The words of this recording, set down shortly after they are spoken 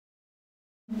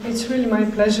It's really my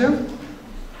pleasure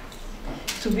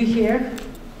to be here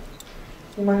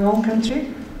in my own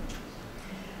country,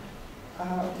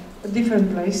 a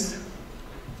different place.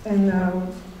 And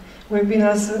we've been,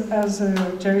 as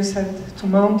Jerry said, to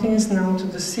mountains, now to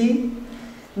the sea.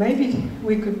 Maybe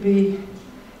we could be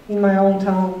in my own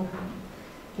town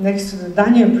next to the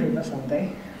Danube River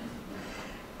someday.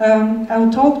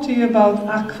 I'll talk to you about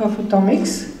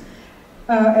aquaphotomics,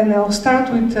 and I'll start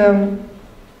with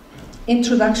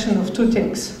introduction of two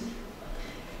things.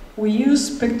 We use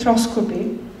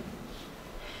spectroscopy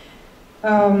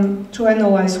to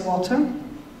analyze water,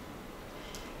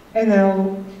 and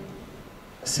I'll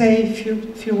say a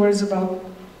few words about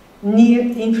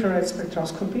near-infrared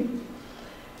spectroscopy,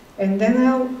 and then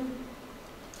I'll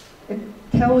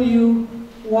tell you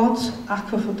what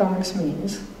aquaphotomics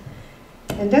means,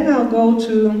 and then I'll go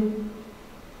to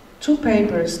two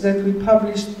papers that we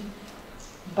published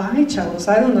by chance,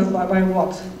 I don't know by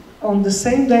what, on the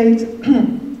same date.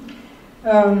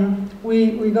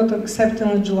 We got accepted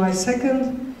on July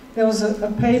 2nd. There was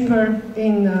a paper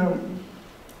in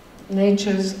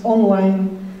Nature's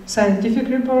online scientific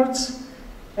reports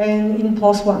and in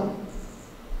PLOS ONE.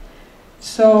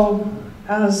 So,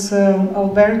 as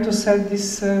Alberto said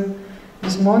this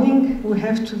morning, we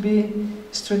have to be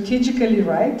strategically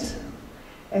right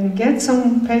and get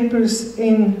some papers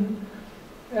in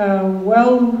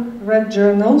well-read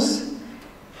journals,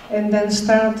 and then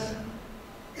start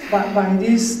by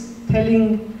this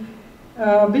telling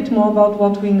a bit more about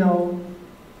what we know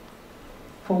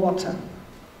for water.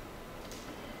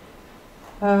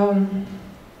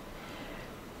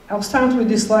 I'll start with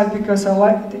this slide because I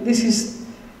like this.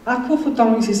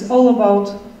 Aquaphotomics is all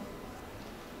about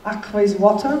aqua is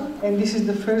water, and this is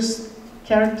the first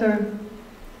character,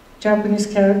 Japanese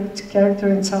character,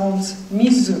 and sounds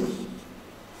Mizu.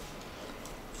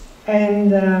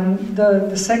 And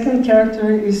the second character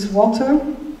is water.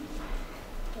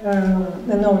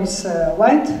 No, it's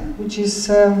light, which is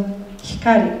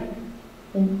hikari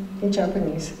in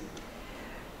Japanese.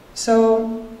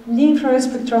 So, near-infrared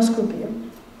spectroscopy.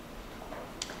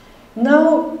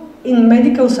 Now, in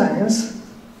medical science,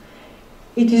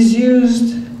 it is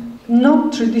used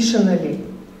not traditionally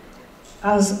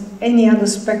as any other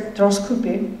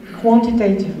spectroscopy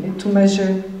quantitatively to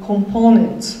measure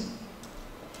components.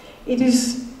 It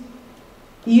is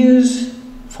used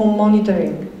for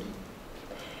monitoring.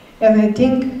 And I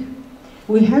think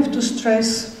we have to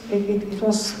stress, it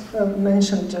was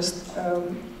mentioned just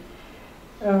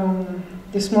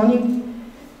this morning,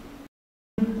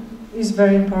 is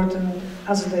very important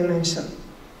as a dimension.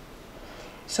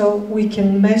 So we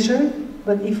can measure,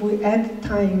 but if we add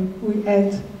time, we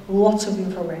add lots of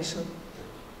information.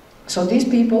 So these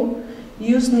people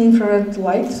use infrared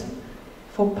light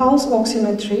for pulse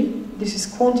oximetry. This is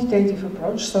quantitative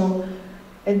approach, so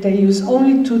they use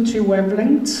only 2-3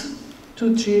 wavelengths,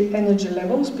 2-3 energy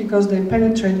levels, because they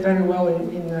penetrate very well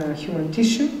in human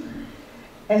tissue.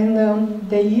 And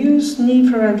they use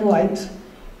infrared light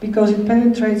because it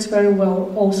penetrates very well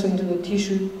also into the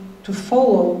tissue to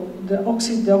follow the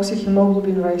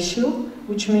oxyhemoglobin ratio,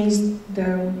 which means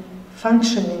the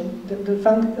functioning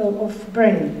of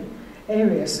brain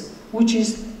areas, which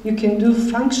is you can do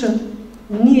function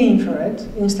near-infrared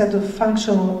instead of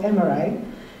functional MRI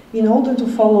in order to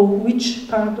follow which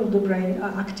part of the brain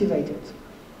are activated.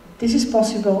 This is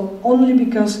possible only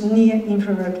because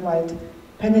near-infrared light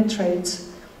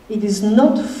penetrates. It is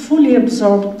not fully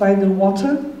absorbed by the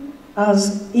water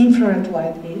as infrared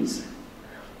light is.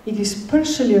 It is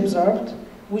partially absorbed,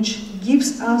 which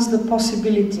gives us the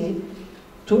possibility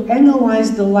to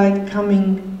analyze the light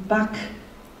coming back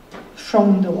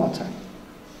from the water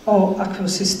or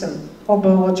aqueous system or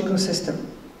biological system.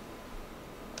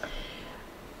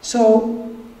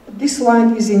 So this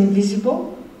light is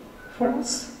invisible for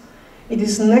us. It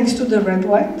is next to the red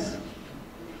light.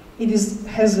 It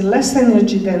has less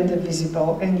energy than the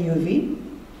visible and UV.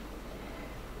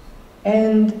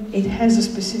 And it has a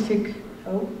specific,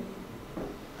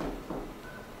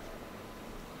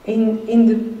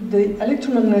 in the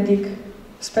electromagnetic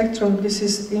spectrum, this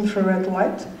is infrared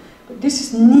light. This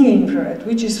is near-infrared,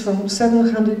 which is from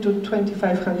 700 to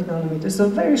 2500 nanometers, a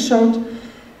very short,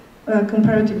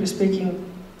 comparatively speaking,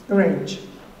 range.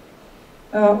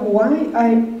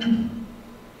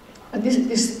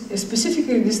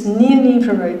 Specifically this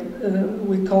near-infrared,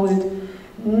 we call it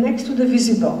next to the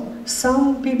visible.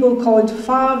 Some people call it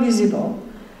far visible.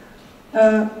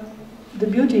 The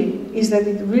beauty is that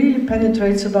it really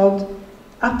penetrates about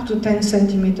up to 10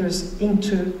 centimeters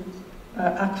into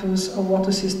aqueous or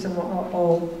water system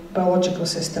or biological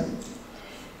system.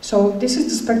 So this is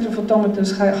the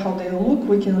spectrophotometers, how they look.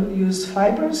 We can use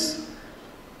fibers.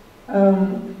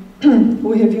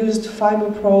 We have used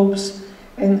fiber probes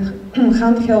and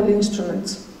handheld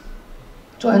instruments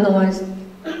to analyze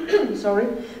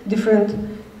different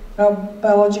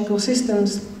biological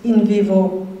systems in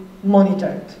vivo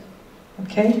monitored.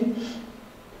 Okay?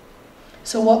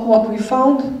 So what we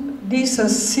found, these are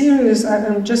serious,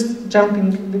 I'm just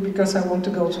jumping because I want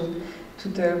to go to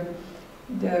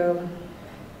the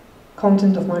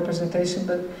content of my presentation,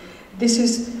 but this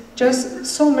is just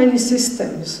so many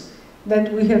systems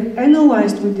that we have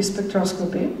analyzed with the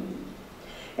spectroscopy,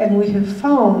 and we have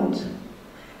found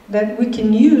that we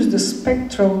can use the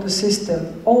spectral of the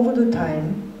system over the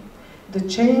time, the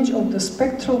change of the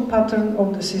spectral pattern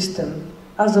of the system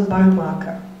as a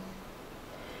biomarker.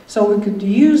 So we could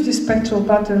use this spectral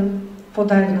pattern for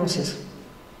diagnosis.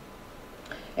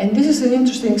 And this is an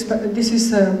interesting, this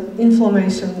is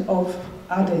inflammation of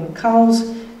udder in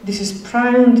cows, this is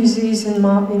prion disease in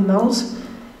mouse,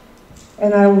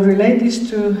 and I will relate this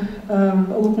to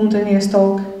Luc Montanier's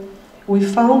talk. We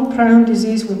found prion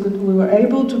disease, we were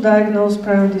able to diagnose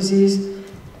prion disease.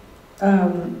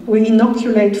 We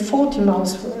inoculate 40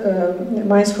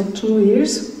 mice for 2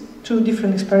 years, 2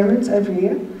 different experiments every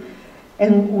year,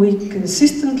 and we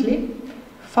consistently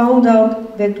found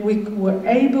out that we were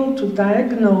able to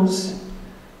diagnose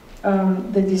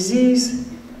the disease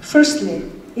firstly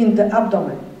in the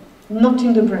abdomen, not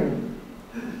in the brain,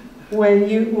 where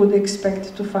you would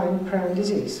expect to find prion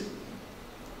disease.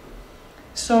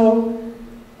 So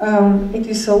it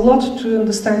is a lot to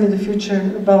understand in the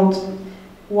future about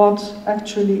what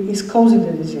actually is causing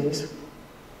the disease.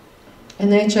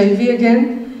 And HIV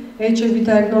again, HIV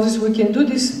diagnosis, we can do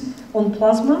this on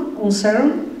plasma, on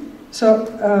serum. So,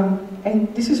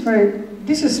 and this is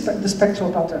the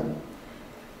spectral pattern.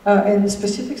 And the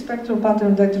specific spectral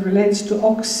pattern that relates to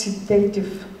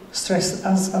oxidative stress,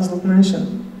 as Luc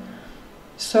mentioned.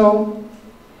 So,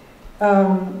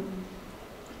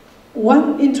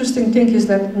 one interesting thing is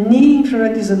that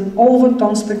near-infrared is an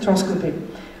overtone spectroscopy.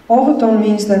 Overtone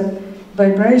means that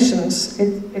vibrations,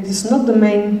 it is not the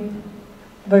main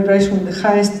vibration with the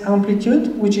highest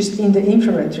amplitude, which is in the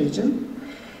infrared region.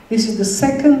 This is the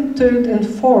second, third, and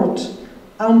fourth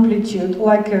amplitude,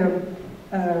 like a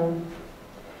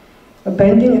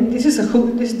bending. This is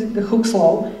the Hooke's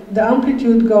law. The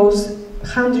amplitude goes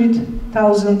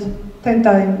 100,000,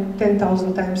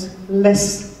 10,000 times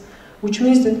less, which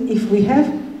means that if we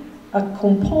have a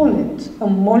component, a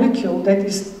molecule that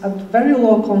is at very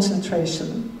low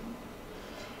concentration,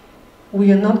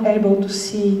 we are not able to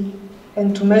see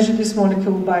and to measure this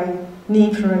molecule by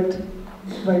near-infrared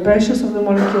vibrations of the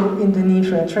molecule in the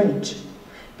near-infrared range,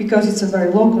 because it's a very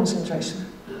low concentration.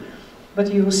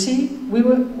 But you will see, we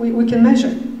can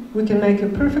measure. We can make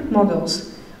perfect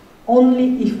models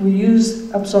only if we use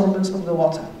absorbance of the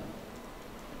water.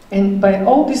 And by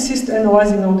all these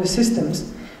analyzing all the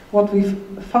systems, what we've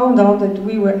found out that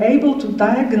we were able to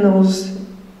diagnose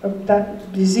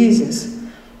that diseases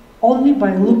only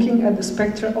by looking at the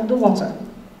spectra of the water.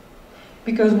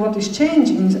 Because what is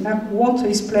changing is that water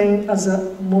is playing as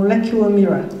a molecular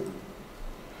mirror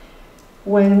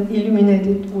when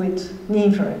illuminated with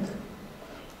near-infrared.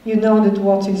 You know that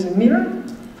water is a mirror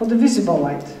for the visible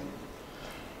light.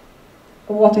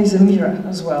 Water is a mirror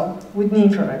as well with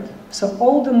near-infrared. So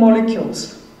all the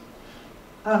molecules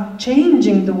are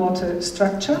changing the water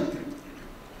structure.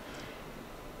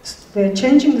 They're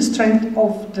changing the strength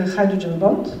of the hydrogen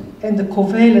bond and the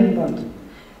covalent bond.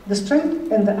 The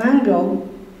strength and the angle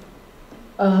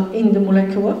in the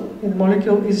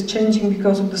molecule is changing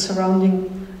because of the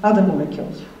surrounding other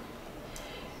molecules.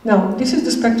 Now, this is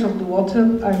the spectra of the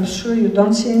water. I'm sure you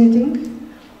don't see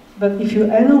anything, but if you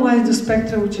analyze the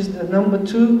spectra, which is the number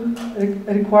 2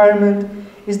 requirement,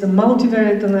 is the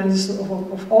multivariate analysis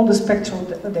of all the spectral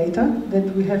data that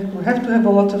we have to have a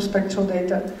lot of spectral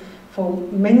data for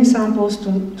many samples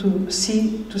to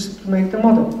make the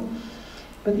model.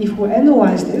 But if we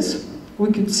analyze this,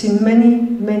 we could see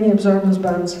many absorbance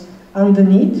bands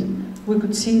underneath. We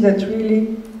could see that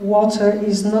really water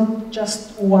is not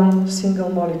just one single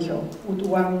molecule with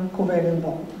one covalent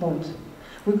bond.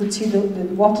 We could see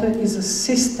that water is a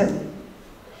system,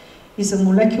 is a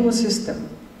molecular system.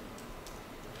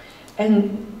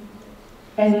 And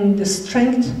the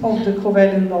strength of the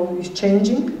covalent bond is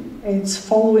changing. It's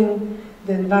following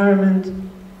the environment,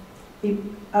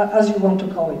 as you want to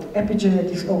call it,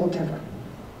 epigenetics or whatever.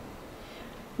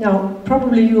 Now,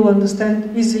 probably you'll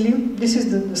understand easily, this is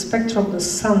the spectrum of the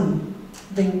sun,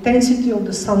 the intensity of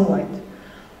the sunlight.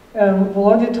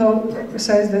 Volodya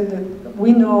says that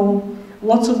we know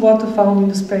lots of water found in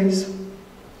the space.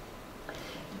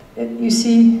 you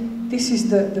see, this is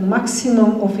the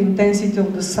maximum of intensity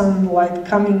of the sunlight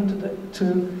coming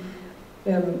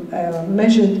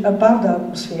measured above the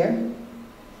atmosphere.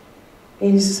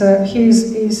 He's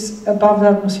above the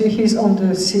atmosphere, he's on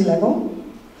the sea level.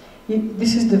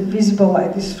 This is the visible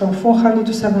light, this is from 400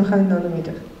 to 700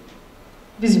 nanometer.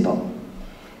 Visible.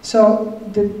 So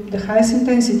the highest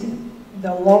intensity,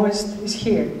 the lowest is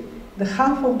here. The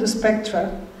half of the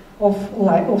spectra of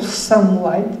light, of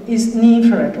sunlight, is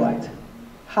near-infrared light.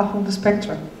 Half of the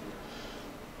spectrum.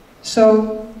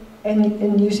 So,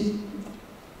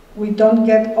 we don't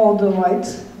get all the light,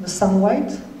 the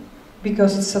sunlight,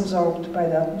 because it's absorbed by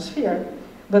the atmosphere.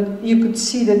 But you could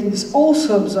see that it is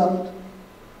also absorbed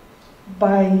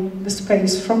by the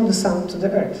space from the sun to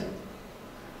the earth.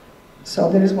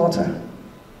 So there is water.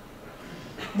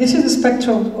 This is the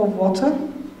spectrum of water.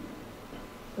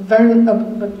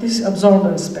 But this is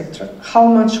absorbance spectra. How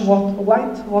much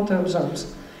light water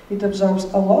absorbs? It absorbs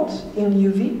a lot in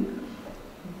UV.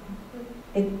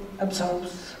 It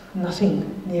absorbs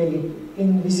nothing, nearly,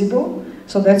 in visible.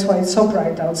 So that's why it's so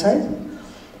bright outside.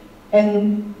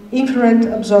 And infrared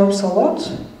absorbs a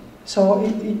lot. So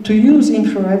to use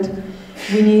infrared,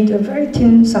 we need a very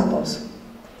thin samples.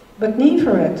 But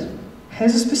infrared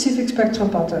has a specific spectral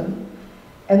pattern.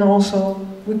 And also,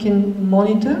 we can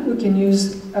monitor, we can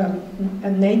use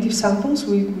native samples.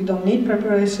 We don't need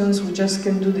preparations, we just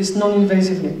can do this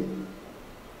non-invasively.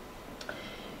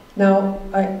 Now,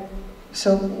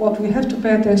 so what we have to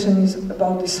pay attention is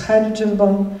about this hydrogen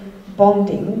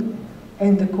bonding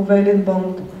and the covalent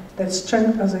bond. That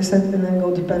strength, as I said, and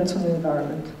angle depends on the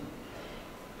environment.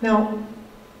 Now,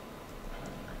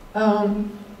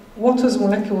 water's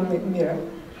molecular mirror.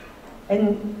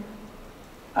 And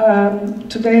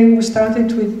today we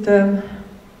started with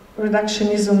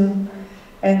reductionism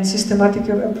and systematic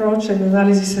approach and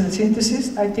analysis and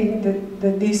synthesis. I think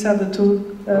that these are the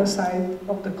two sides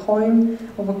of the coin,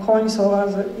 so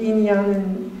as a yin yang,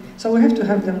 and so we have to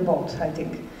have them both, I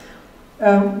think.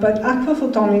 But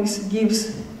aquaphotomics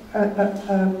gives the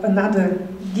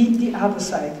other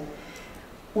side.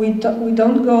 We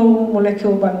don't go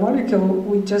molecule by molecule,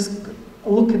 we just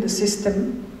look at the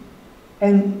system,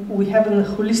 and we have a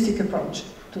holistic approach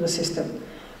to the system.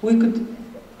 We could,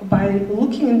 by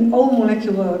looking at all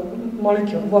water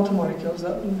molecules,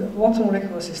 the water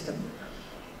molecular system,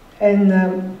 and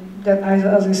that,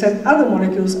 as I said, other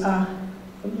molecules are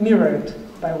mirrored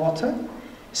by water,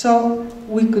 so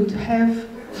we could have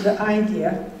the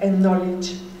idea and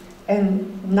knowledge and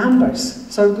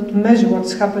numbers, so we could measure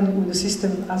what's happening with the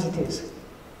system as it is.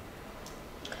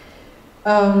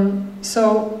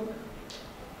 So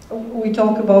we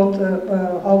talk about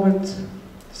Albert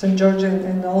St. George,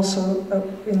 and also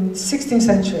in 16th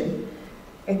century,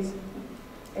 it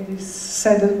is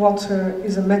said that water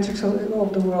is a matrix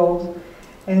of the world,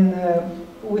 and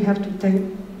we have to pay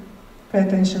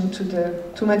attention to the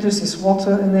two matrices,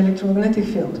 water and electromagnetic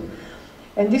field.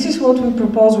 And this is what we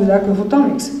propose with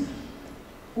aquaphotomics.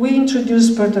 We introduce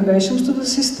perturbations to the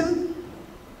system.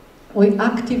 We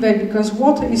activate, because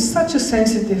water is such a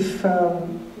sensitive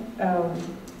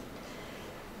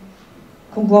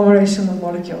conglomeration of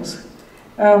molecules.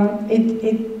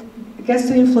 It gets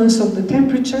the influence of the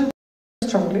temperature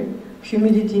strongly,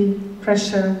 humidity,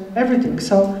 pressure, everything.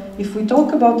 So if we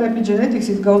talk about epigenetics,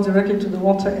 it goes directly to the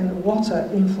water, and water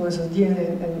influences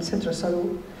DNA and etc.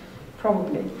 So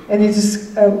probably, and it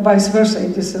is vice versa.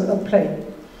 It is a play.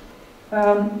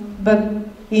 But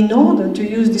in order to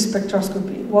use this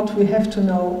spectroscopy, what we have to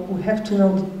know,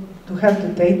 to have the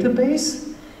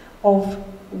database of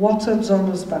water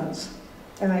absorbance bands.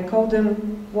 And I call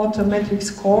them water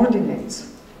matrix coordinates.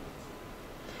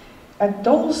 At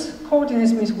those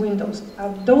coordinates means windows.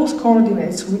 At those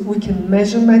coordinates, we can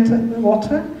measure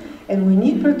water, and we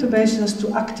need perturbations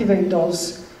to activate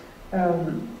those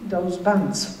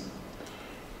bands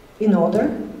in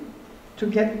order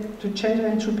to change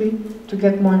entropy, to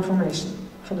get more information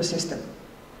for the system.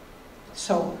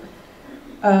 So,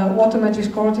 water matrix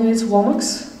coordinates,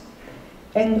 WOMACs,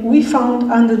 and we found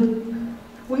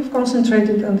we've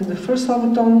concentrated under the first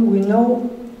overtone. We know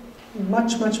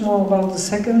much more about the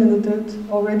second and the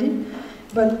third already,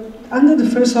 but under the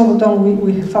first overtone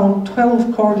we found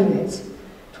 12 coordinates,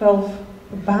 12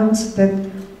 bands that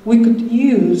we could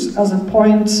use as a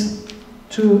point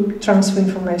to transfer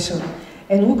information.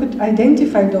 And we could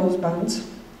identify those bands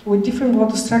with different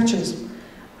water structures.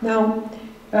 Now,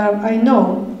 I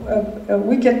know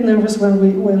we get nervous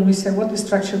when we say what is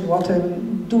structured water,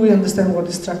 and do we understand what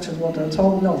is structured water at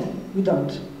all? No, we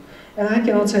don't. And I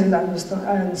cannot say that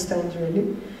I understand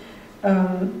really.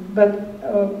 But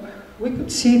we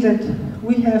could see that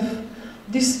we have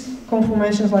this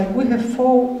conformations like we have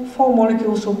four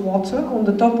molecules of water. On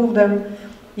the top of them,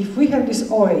 if we have this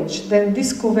OH, then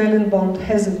this covalent bond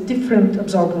has a different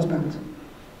absorbance band,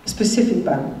 specific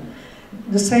band.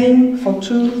 The same for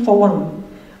 2, for 1.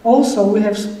 Also, we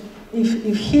have,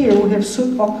 if here we have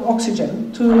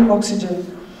oxygen, 2 oxygen,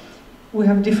 we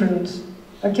have different,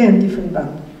 again, different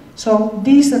band. So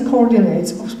these are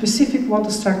coordinates of specific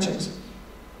water structures.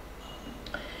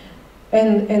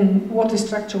 And what is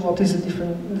structure, what is a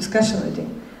different discussion, I think.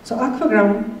 So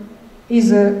aquagram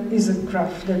is a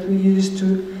graph that we use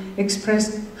to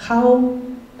express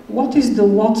what is the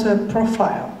water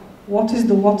profile, what is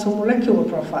the water molecular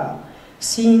profile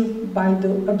seen by the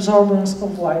absorbance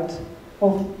of light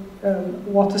of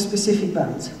water-specific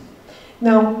bands.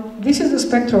 Now, this is the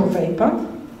spectral vapor,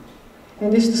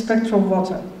 and this is the spectral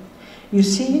water. You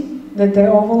see that they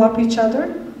overlap each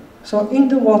other. So in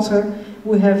the water,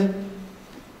 we have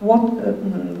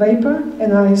vapor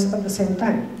and ice at the same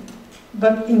time,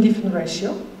 but in different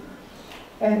ratio.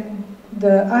 And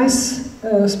the ice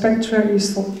spectra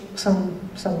is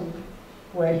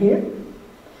somewhere here.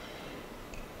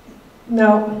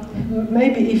 Now,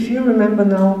 maybe if you remember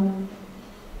now,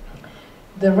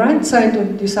 the right side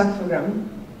of this aquagram,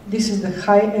 this is the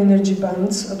high energy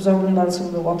bands, absorbent bands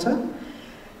of the water.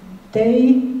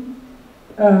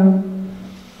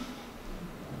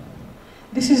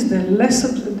 This is the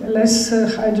less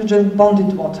hydrogen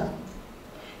bonded water.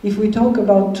 If we talk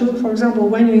about for example,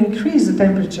 when you increase the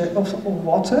temperature of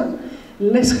water,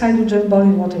 less hydrogen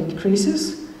bonded water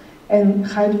increases and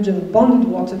hydrogen bonded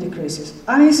water decreases.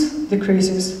 Ice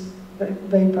decreases the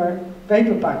vapor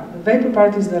part. The vapor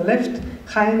part is the left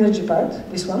high energy part,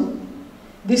 this one.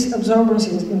 This absorbance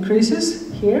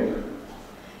increases here,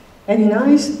 and in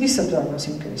ice, this absorbance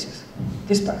increases,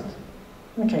 this part.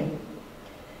 Okay.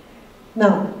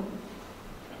 Now,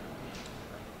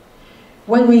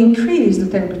 when we increase the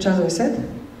temperature, as I said,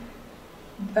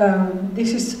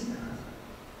 this is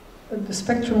the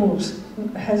spectrum moves,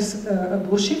 has a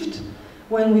blue shift.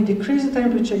 When we decrease the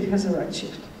temperature, it has a red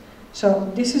shift.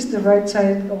 So this is the right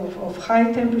side of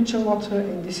high temperature water,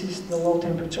 and this is the low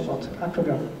temperature water,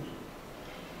 aquagram.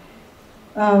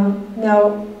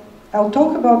 Now, I'll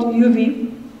talk about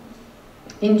UV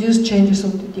induced changes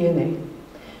of the DNA.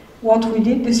 What we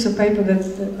did, this is a paper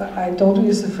that I told you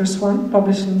is the first one,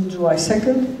 published on July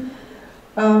 2nd.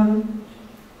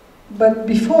 But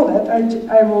before that,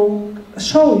 I will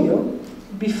show you,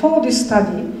 before this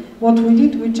study, what we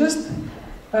did,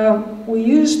 we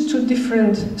used 2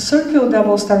 different circular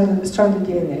double-stranded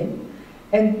DNA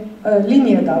and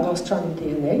linear double-stranded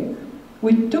DNA.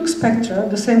 We took spectra,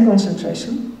 the same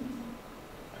concentration.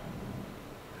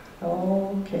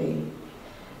 Okay,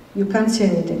 you can't see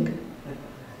anything.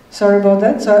 Sorry about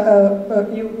that. So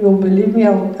you'll believe me.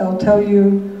 I'll tell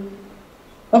you.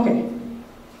 Okay.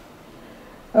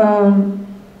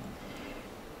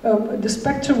 The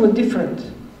spectra were different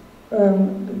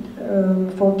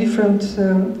for different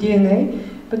DNA,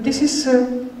 but this is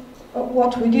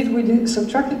what we did. We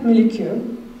subtracted molecule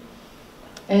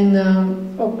and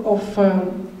of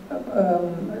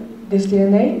this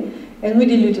DNA, and we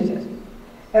diluted it.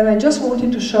 And I just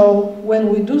wanted to show when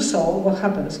we do so what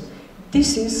happens.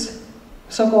 This is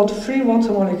so-called free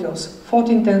water molecules,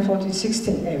 1410,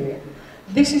 1416 area.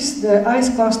 This is the ice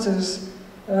clusters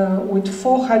with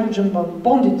 4 hydrogen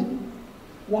bonded,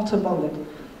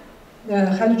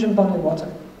 hydrogen bonded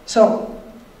water. So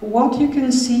what you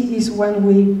can see is when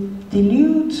we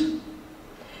dilute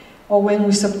or when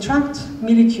we subtract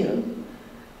molecule,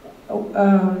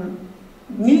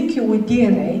 molecule with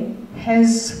DNA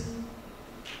has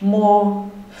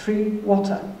more free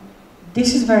water.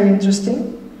 This is very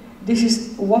interesting. This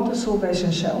is water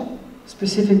solvation shell,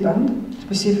 specific band,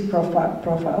 specific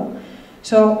profile.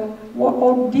 So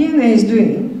what DNA is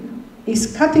doing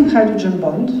is cutting hydrogen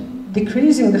bond,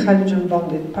 decreasing the hydrogen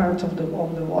bonded part of the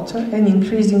water, and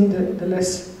increasing the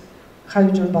less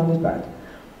hydrogen bonded part.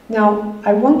 Now,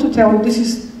 I want to tell you, this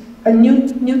is a new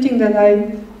thing that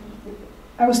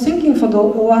I was thinking for the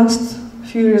last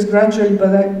few years gradually,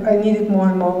 but I needed more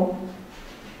and more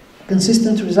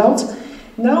consistent results.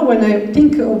 Now, when I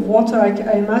think of water,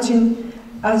 I imagine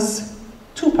as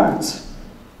 2 parts.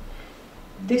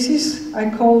 This is, I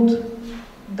called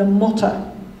the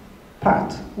motor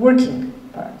part, working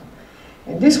part.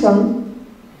 And this one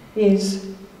is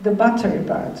the battery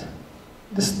part,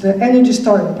 the energy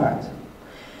storing part.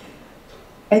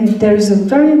 And there is a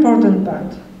very important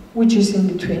part, which is in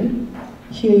between.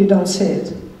 Here you don't see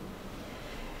it.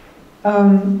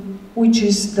 Which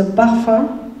is the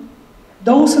buffer.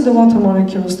 Those are the water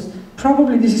molecules.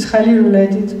 Probably this is highly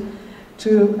related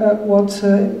to what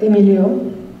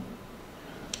Emilio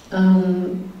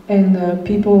and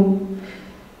people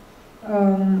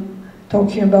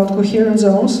talking about coherent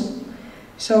zones.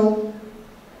 So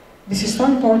this is so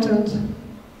important.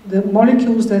 The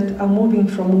molecules that are moving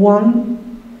from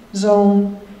one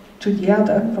zone to the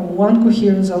other, from one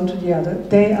coherent zone to the other,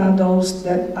 they are those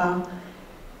that are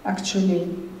actually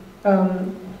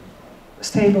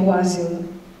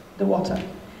stabilizing the water.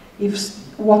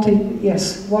 If water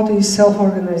is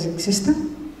self-organizing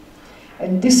system,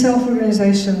 and this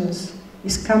self-organization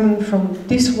is coming from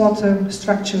these water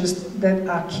structures that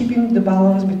are keeping the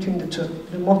balance between the two,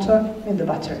 the motor and the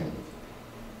battery.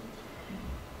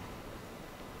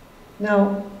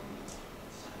 Now,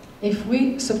 if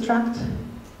we subtract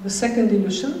the second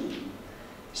dilution,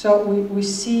 so we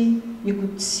see, you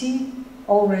could see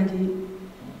already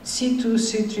C2,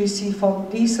 C3,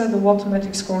 C4, these are the water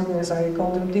matrix coordinates, I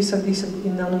call them, these are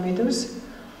in nanometers,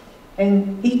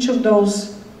 and each of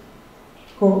those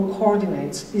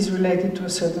coordinates is related to a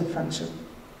certain function.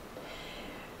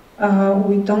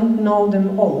 We don't know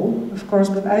them all, of course,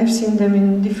 but I've seen them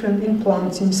in different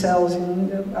plants, in cells,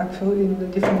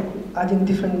 adding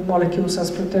different molecules as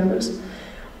perturbers,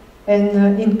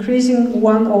 and increasing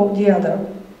one or the other.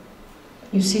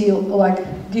 You see, like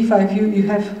D5, you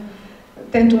have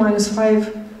 10 to minus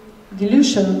 5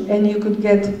 dilution, and you could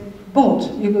get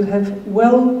both. You could have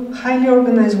highly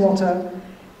organized water,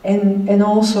 and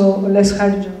also less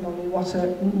hydrogen bonded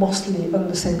water, mostly on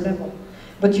the same level.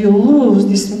 But you lose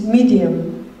this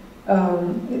medium,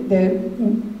 the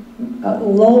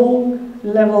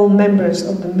low-level members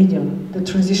of the medium, the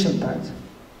transition part.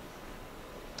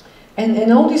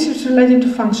 And all this is related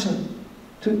to function,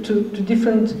 to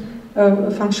different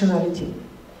functionality.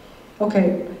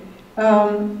 Okay,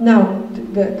 now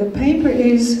the paper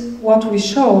is what we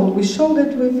showed. We showed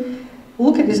that we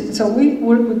look at this. So we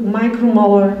work with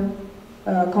micromolar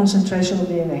concentration of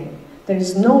DNA. There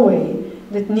is no way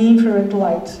that near-infrared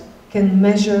light can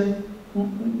measure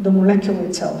the molecule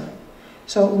itself.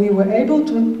 So we were able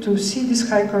to see this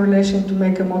high correlation to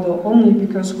make a model only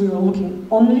because we were looking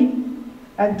only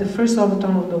at the first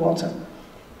overtone of the water.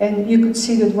 And you could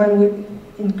see that when we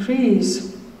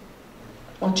increase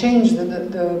or change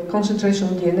the concentration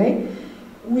of DNA,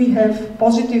 we have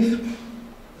positive,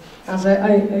 as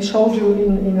I showed you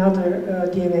in other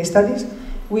DNA studies,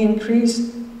 we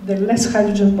increase the less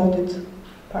hydrogen bonded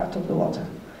part of the water.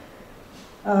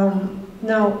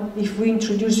 Now, if we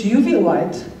introduce UV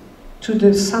light to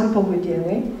the sample with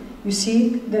DNA, you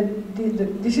see that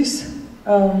this is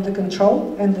the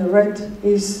control, and the red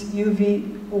is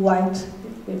UV light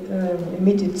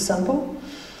emitted sample.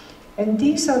 And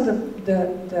these are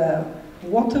the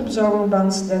water absorbing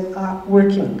bands that are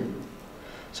working.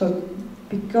 So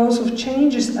because of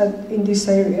changes in this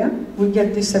area, we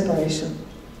get this separation.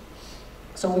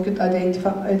 So we could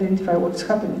identify what's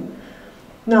happening.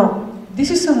 Now,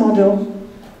 this is a model,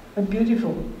 a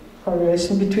beautiful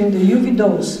correlation between the UV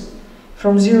dose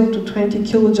from 0 to 20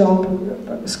 kilojoule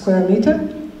per square meter,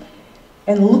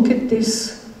 and look at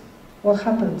this, what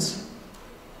happens?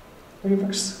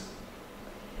 Reverse.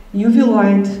 UV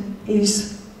light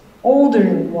is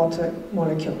ordering water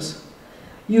molecules.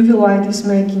 UV light is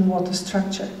making water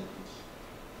structure.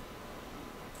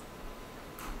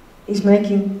 Is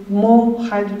making more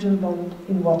hydrogen bond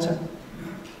in water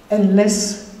and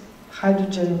less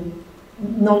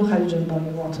non-hydrogen bond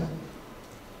in water.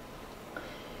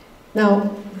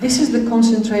 Now, this is the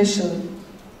concentration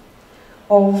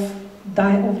of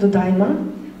the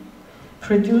dimer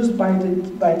produced by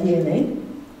DNA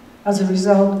as a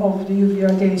result of the UV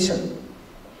radiation.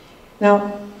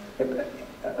 Now,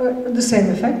 the same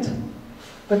effect,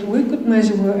 but we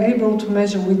were able to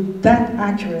measure with that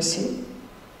accuracy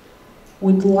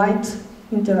with light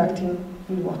interacting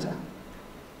with water.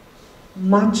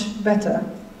 Much better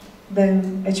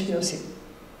than HPLC.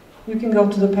 You can go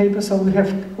to the paper, so we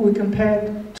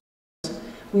compared,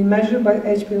 we measured by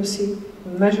HPLC,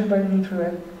 we measured by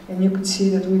infrared, and you could see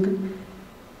that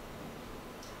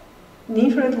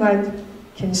infrared light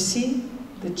can see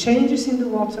the changes in the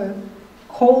water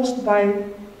caused by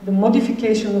the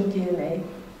modification of DNA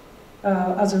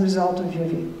as a result of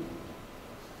UV.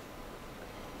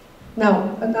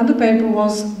 Now, another paper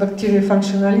was bacterial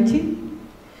functionality.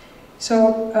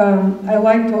 So I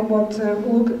liked what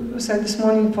Luke said this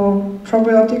morning for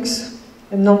probiotics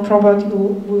and non-probiotic.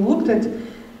 We looked at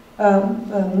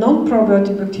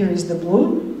non-probiotic bacteria is the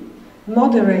blue,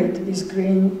 moderate is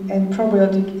green, and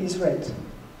probiotic is red.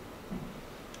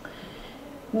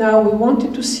 Now we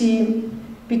wanted to see,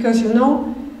 because you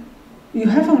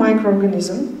have a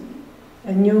microorganism,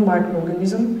 a new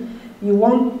microorganism, you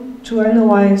want to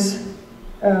analyze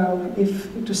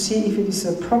to see if it is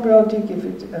a probiotic, if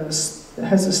it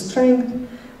has a strength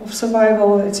of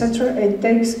survival, etc. It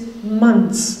takes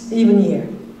months, even year.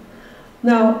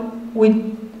 Now,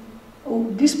 with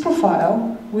this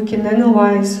profile, we can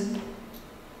analyze,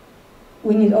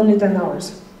 we need only 10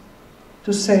 hours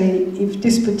to say if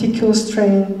this particular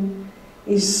strain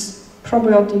is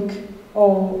probiotic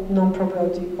or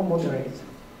non-probiotic or moderate.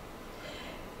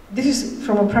 This is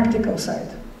from a practical side.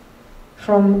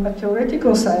 From a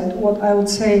theoretical side, what I would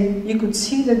say, you could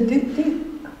see that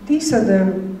these are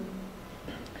the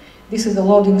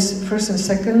loadings first and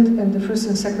second, and the first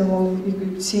and second loading, you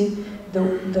could see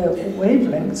the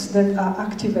wavelengths that are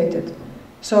activated.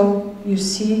 So you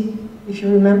see, if you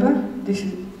remember, this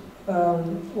is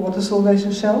water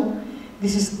solubilization shell.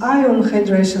 This is ion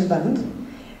hydration band.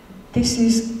 This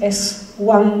is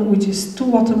S1, which is 2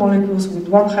 water molecules with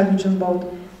 1 hydrogen bond,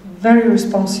 very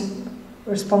responsible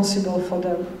for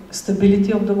the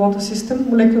stability of the water system,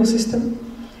 molecular system.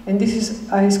 And this is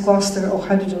ice cluster or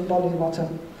hydrogen bonded water.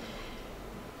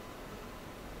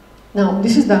 Now,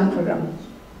 this is the aquagram.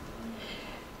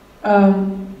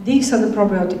 These are the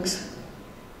probiotics.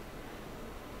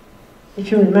 If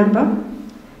you remember,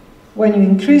 when you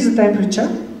increase the temperature,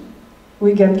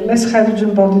 we get less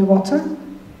hydrogen bonded water,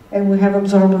 and we have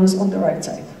absorbance on the right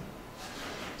side.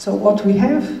 So what we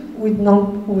have with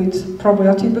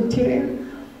probiotic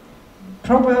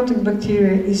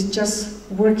bacteria is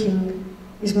just working,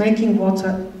 is making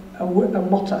water a working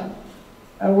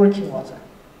water.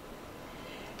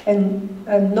 And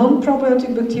a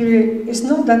non-probiotic bacteria is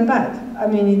not that bad. I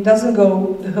mean, it doesn't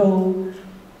go the whole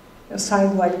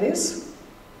side like this,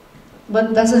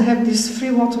 but doesn't have these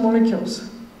free water molecules,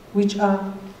 which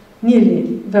are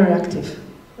nearly very active,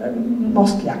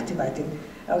 mostly activating,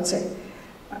 I would say.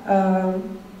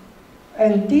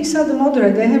 And these are the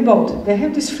moderate, they have both. They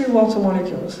have these free water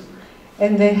molecules,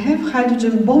 and they have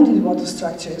hydrogen bonded water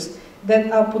structures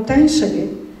that are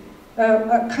potentially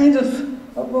a kind of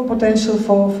potential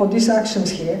for these actions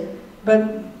here,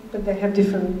 but they have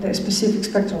different, specific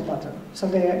spectral pattern. So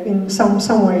they are in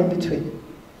somewhere in between.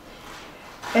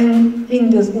 And in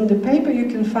the paper you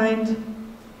can find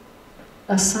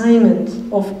assignment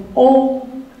of all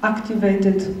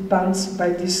activated bands by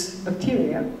this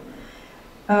bacteria.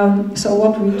 So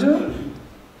what we do,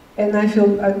 and I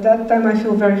feel, at that time I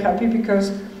feel very happy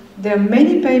because there are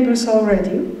many papers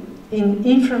already in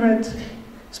infrared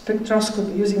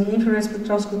spectroscopy, using infrared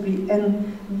spectroscopy, and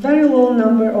very low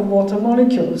number of water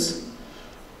molecules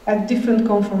at different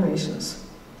conformations.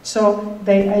 So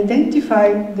they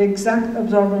identify the exact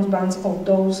absorbance bands of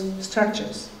those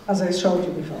structures, as I showed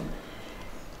you before.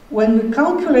 When we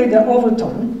calculate the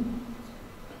overtone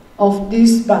of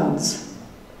these bands,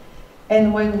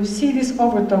 and when we see these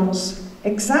overtones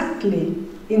exactly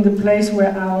in the place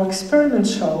where our experiments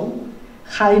show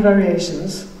high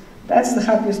variations, that's the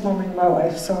happiest moment in my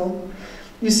life. So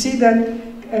you see that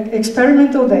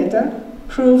experimental data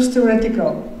proves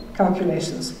theoretical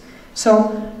calculations.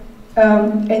 So,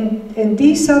 and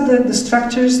these are the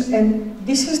structures, and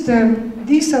these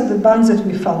are the bands that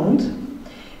we found,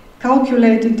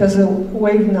 calculated as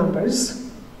wave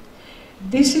numbers.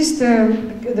 This is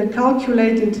the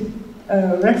calculated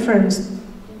reference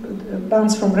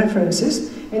bands from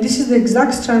references, and this is the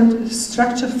exact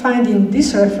structure found in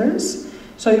this reference.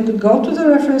 So you could go to the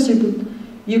reference,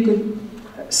 you could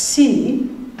see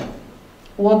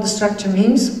what the structure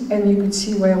means, and you could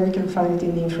see where we can find it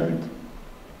in the infrared.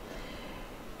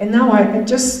 And now I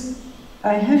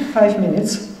have 5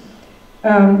 minutes.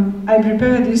 I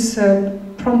prepared this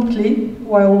promptly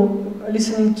while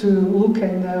listening to Luke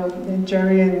and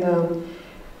Jerry, and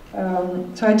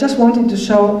so I just wanted to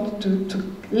show, to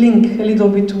link a little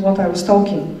bit to what I was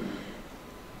talking.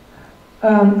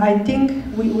 I think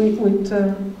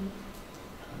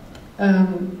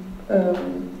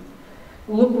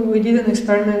Look, we did an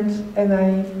experiment, and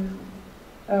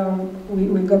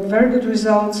we got very good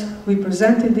results. We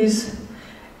presented this,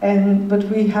 but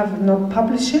we have not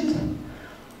published it.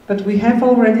 But we have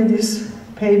already this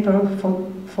paper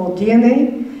for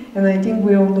DNA, and I think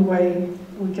we're on the way.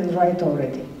 We can write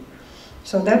already.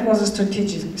 So that was a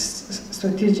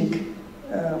strategic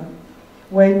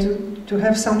way to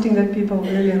have something that people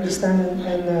really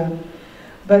understand.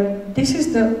 But this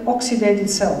is the oxidated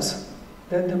cells.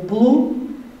 The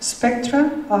blue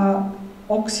spectra are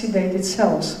oxidated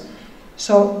cells.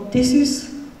 So this is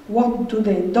what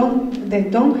they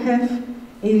don't have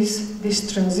is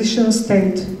this transition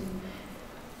state,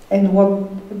 and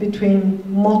what between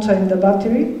motor and the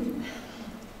battery,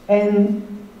 and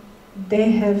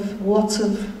they have lots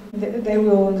of, they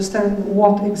will understand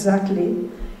what exactly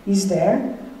is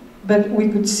there, but we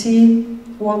could see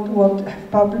what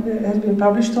has been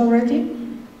published already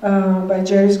by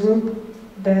Jerry's group,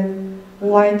 then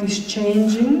light is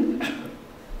changing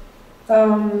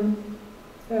the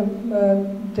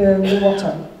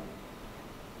water.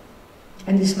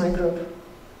 And this is my group.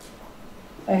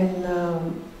 And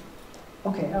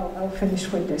okay, I'll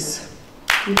finish with this.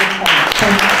 Thank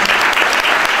you.